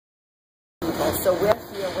guys, so we're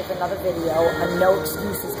here with another video, a no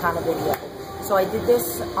excuses kind of video. So I did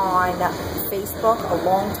this on Facebook a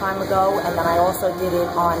long time ago, and then I also did it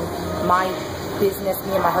on my business,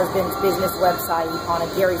 me and my husband's business website on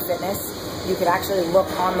Aguirre Fitness. You could actually look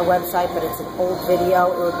on the website, but it's an old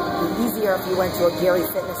video. It would be easier if you went to Aguirre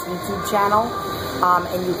Fitness YouTube channel,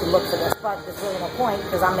 and you could look for this. But there's really no point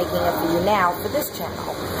because I'm making it for you now for this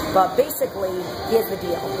channel. But basically, here's the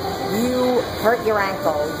deal. You hurt your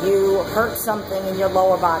ankle, you hurt something in your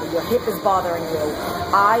lower body, your hip is bothering you.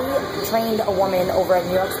 I trained a woman over at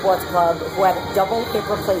New York Sports Club who had a double hip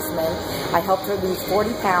replacement. I helped her lose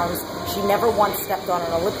 40 pounds. She never once stepped on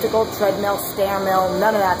an elliptical, treadmill, stair mill,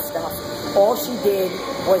 none of that stuff. All she did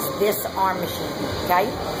was this arm machine, okay?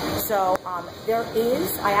 So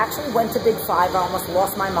I actually went to Big Five. I almost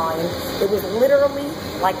lost my mind. It was literally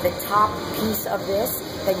like the top piece of this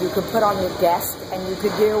that you could put on your desk and you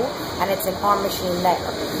could do, and it's an arm machine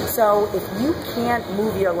there. So if you can't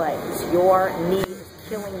move your legs, your knee is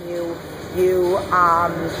killing you,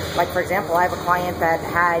 like for example, I have a client that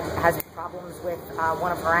has problems with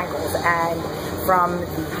one of her ankles, and from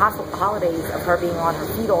the holidays of her being on her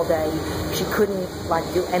feet all day, she couldn't like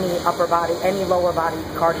do any upper body, any lower body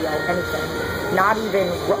cardio, anything. Not even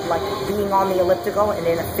like being on the elliptical and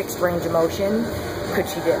in a fixed range of motion could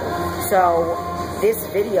she do. So this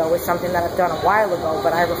video is something that I've done a while ago,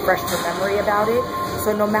 but I refreshed her memory about it.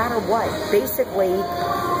 So no matter what, basically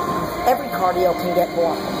every cardio can get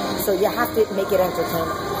boring. So you have to make it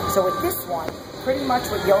entertaining. So with this one, pretty much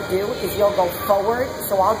what you'll do is you'll go forward.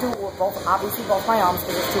 So I'll do both, obviously both my arms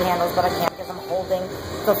because there's two handles, but I can't because I'm holding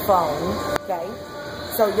the phone, okay?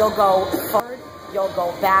 So you'll go forward, you'll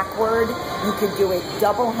go backward. You could do it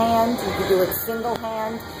double hand, you could do it single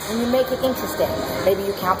hand, and you make it interesting. Maybe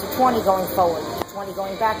you count to 20 going forward, 20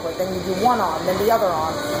 going backward, then you do one arm, then the other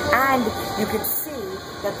arm, and you could see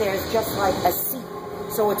that there's just like a seat.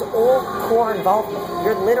 So it's all core involvement.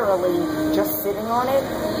 You're literally just sitting on it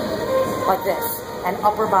like this, and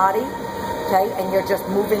upper body, okay? And you're just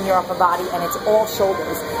moving your upper body, and it's all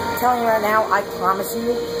shoulders. I'm telling you right now, I promise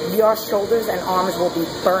you, your shoulders and arms will be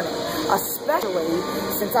burning, especially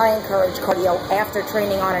since I encourage cardio after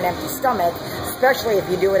training on an empty stomach, especially if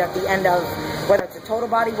you do it at the end of, whether it's a total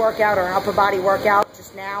body workout or an upper body workout.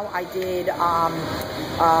 Just now I did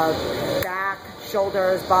back,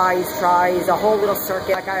 shoulders, bis, tris, a whole little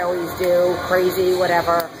circuit like I always do, crazy,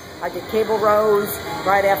 whatever. I did cable rows.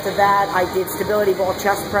 Right after that, I did stability ball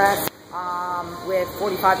chest press with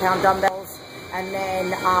 45-pound dumbbells. And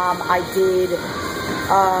then I did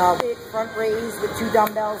front raise with 2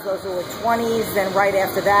 dumbbells. Those were with 20s. Then right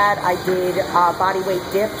after that, I did body weight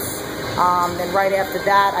dips. Then right after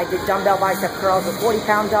that, I did dumbbell bicep curls with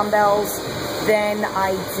 40-pound dumbbells. Then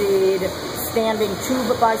I did standing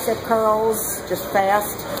tube bicep curls, just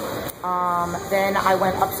fast. Then I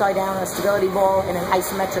went upside down on a stability ball in an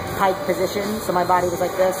isometric pike position, so my body was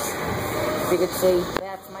like this. If you could see,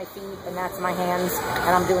 that's my feet and that's my hands, and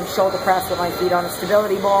I'm doing shoulder press with my feet on a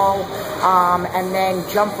stability ball, and then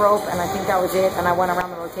jump rope, and I think that was it, and I went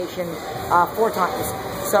around the rotation 4 times.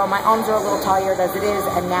 So my arms are a little tired as it is,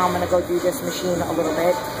 and now I'm going to go do this machine a little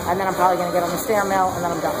bit, and then I'm probably going to get on the stair mill, and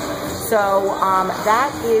then I'm done. So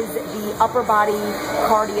that is the upper body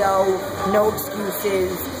cardio, no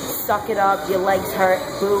excuses, suck it up, your legs hurt,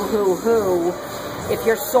 boo-hoo-hoo. If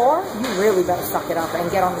you're sore, you really better suck it up and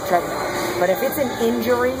get on the treadmill. But if it's an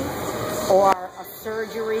injury or a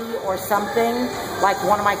surgery or something, like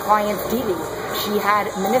one of my clients, Dee Dee, she had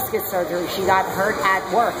meniscus surgery. She got hurt at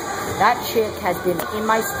work. That chick has been in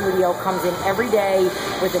my studio, comes in every day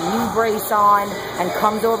with a knee brace on, and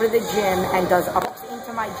comes over to the gym and does ups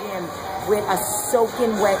into my gym with a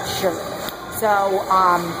soaking wet shirt. So,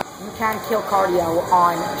 you can kill cardio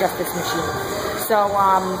on just this machine. So,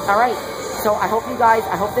 all right. So I hope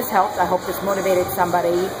I hope this helped. I hope this motivated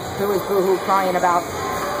somebody who is boohoo crying about,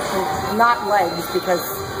 not legs, because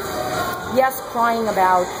yes, crying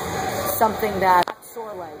about something that's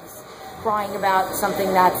sore legs, crying about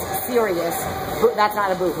something that's serious, that's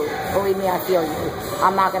not a boohoo. Believe me, I feel you.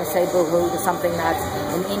 I'm not going to say boohoo to something that's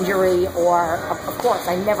an injury, or, of course,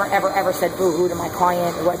 I never, ever, ever said boohoo to my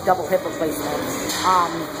client who had double hip replacement,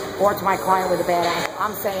 or to my client with a bad ankle.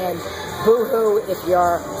 I'm saying boohoo if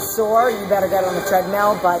you're sore, you better get on the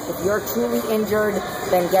treadmill, but if you're truly injured,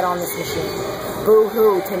 then get on this machine.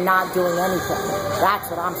 Boohoo to not doing anything. That's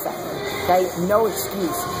what I'm saying. Okay, no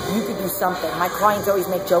excuse. You could do something. My clients always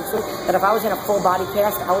make jokes with that if I was in a full body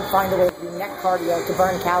cast, I would find a way to do neck cardio to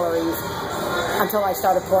burn calories until I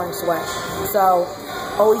started pouring sweat. So,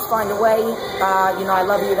 always find a way. You know, I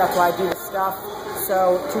love you. That's why I do this stuff.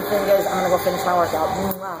 So, 2 fingers. I'm going to go finish my workout.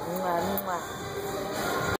 Mwah, mwah, mwah.